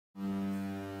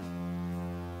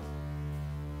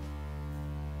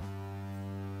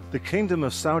The Kingdom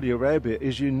of Saudi Arabia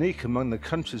is unique among the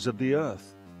countries of the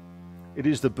earth. It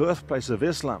is the birthplace of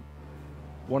Islam,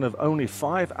 one of only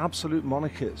 5 absolute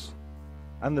monarchies,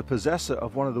 and the possessor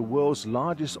of one of the world's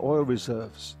largest oil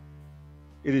reserves.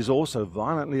 It is also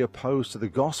violently opposed to the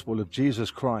gospel of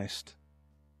Jesus Christ.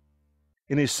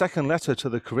 In his second letter to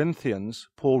the Corinthians,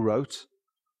 Paul wrote,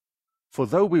 "For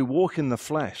though we walk in the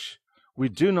flesh, we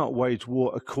do not wage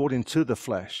war according to the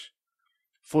flesh.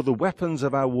 For the weapons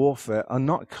of our warfare are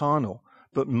not carnal,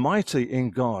 but mighty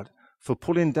in God, for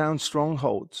pulling down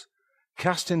strongholds,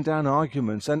 casting down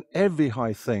arguments and every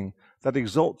high thing that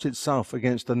exalts itself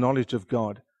against the knowledge of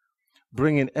God,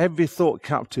 bringing every thought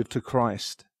captive to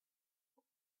Christ."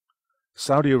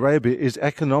 Saudi Arabia is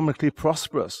economically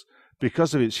prosperous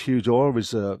because of its huge oil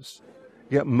reserves,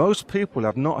 yet most people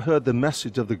have not heard the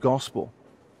message of the gospel.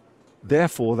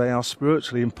 Therefore, they are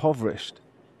spiritually impoverished.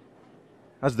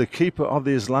 As the keeper of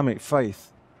the Islamic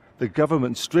faith, the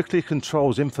government strictly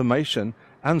controls information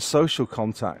and social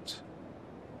contact.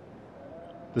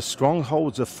 The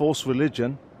strongholds of false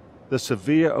religion, the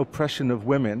severe oppression of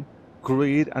women,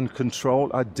 greed and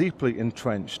control are deeply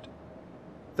entrenched.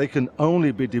 They can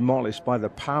only be demolished by the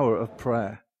power of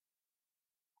prayer.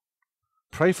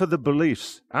 Pray for the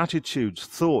beliefs, attitudes,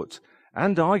 thoughts,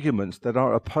 and arguments that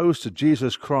are opposed to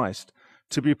Jesus Christ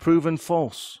to be proven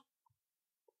false.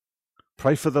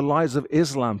 Pray for the lies of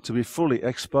Islam to be fully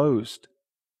exposed.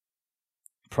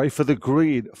 Pray for the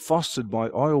greed fostered by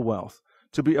oil wealth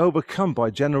to be overcome by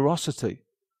generosity,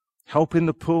 helping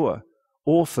the poor,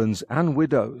 orphans, and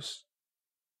widows.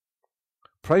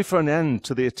 Pray for an end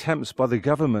to the attempts by the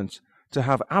government to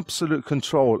have absolute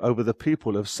control over the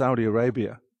people of Saudi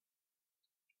Arabia.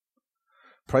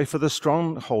 Pray for the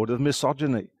stronghold of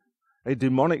misogyny, a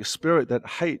demonic spirit that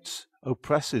hates,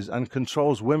 oppresses, and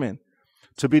controls women,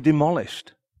 to be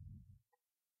demolished.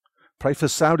 Pray for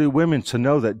Saudi women to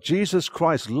know that Jesus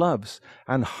Christ loves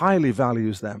and highly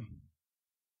values them.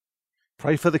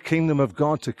 Pray for the kingdom of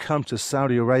God to come to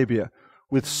Saudi Arabia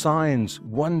with signs,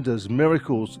 wonders,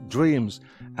 miracles, dreams,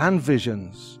 and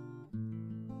visions.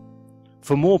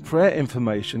 For more prayer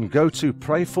information, go to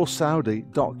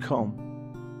PrayForSaudi.com.